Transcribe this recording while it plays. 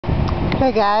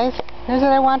Okay guys, here's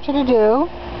what I want you to do.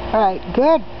 Alright,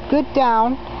 good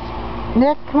down.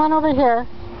 Nick, come on over here.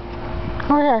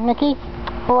 Over here, Nicki.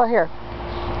 Over here.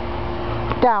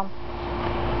 Down.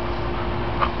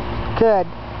 Good.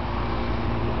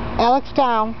 Alex,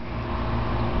 down.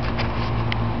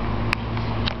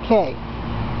 Okay.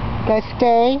 You guys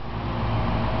stay.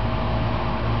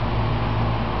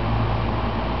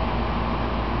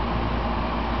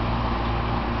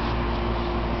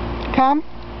 Come.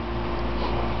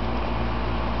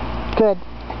 Good.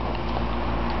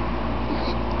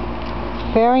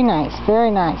 Very nice,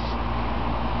 very nice.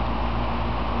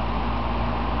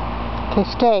 Okay,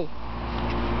 stay.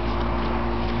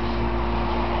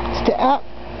 Stay up.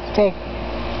 Stay.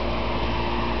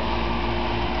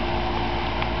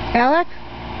 Alex?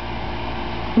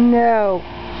 No.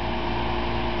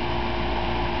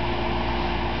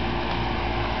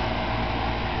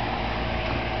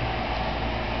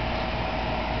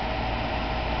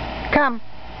 Come.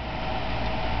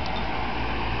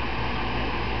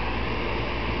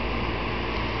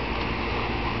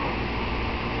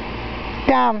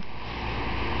 Down.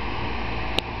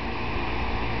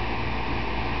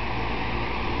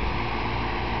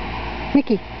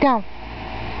 Nicki, down.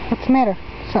 What's the matter?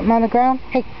 Something on the ground?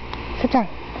 Hey, sit down.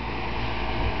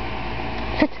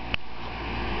 Sit.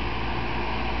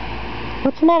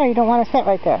 What's the matter? You don't want to sit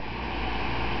right there.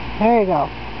 There you go.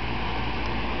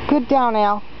 Good down,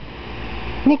 Al.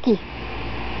 Nicki.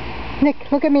 Nick,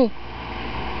 look at me.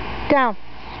 Down.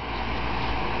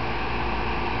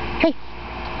 Hey.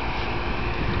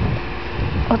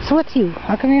 What's with you?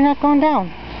 How come you're not going down?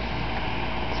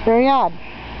 It's very odd.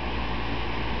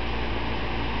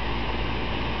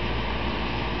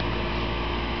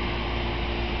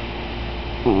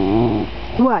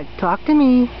 What? Talk to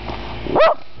me.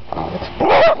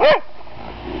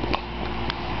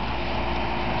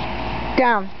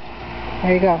 Down.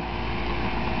 There you go.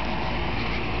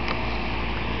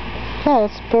 Okay,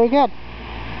 that's very good.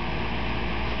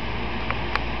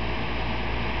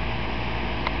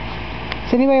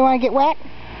 Does anybody want to get wet?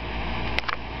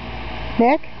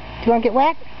 Nick, do you want to get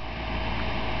wet?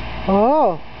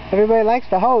 Oh, everybody likes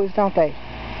the hose, don't they?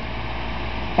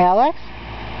 Alex?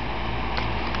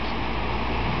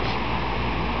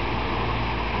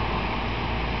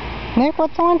 Nick,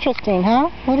 what's so interesting, huh?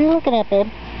 What are you looking at, babe?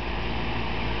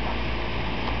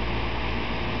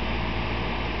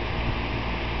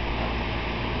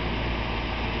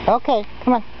 Okay,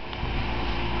 come on.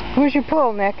 Where's your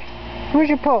pool, Nick? Where's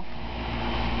your pool?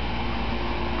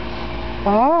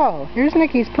 Oh, here's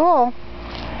Nicki's pool.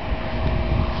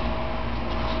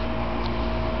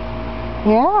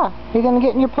 Yeah, you gonna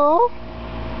get in your pool?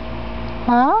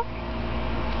 Huh?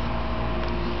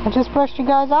 I just brushed you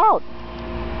guys out.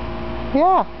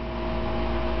 Yeah.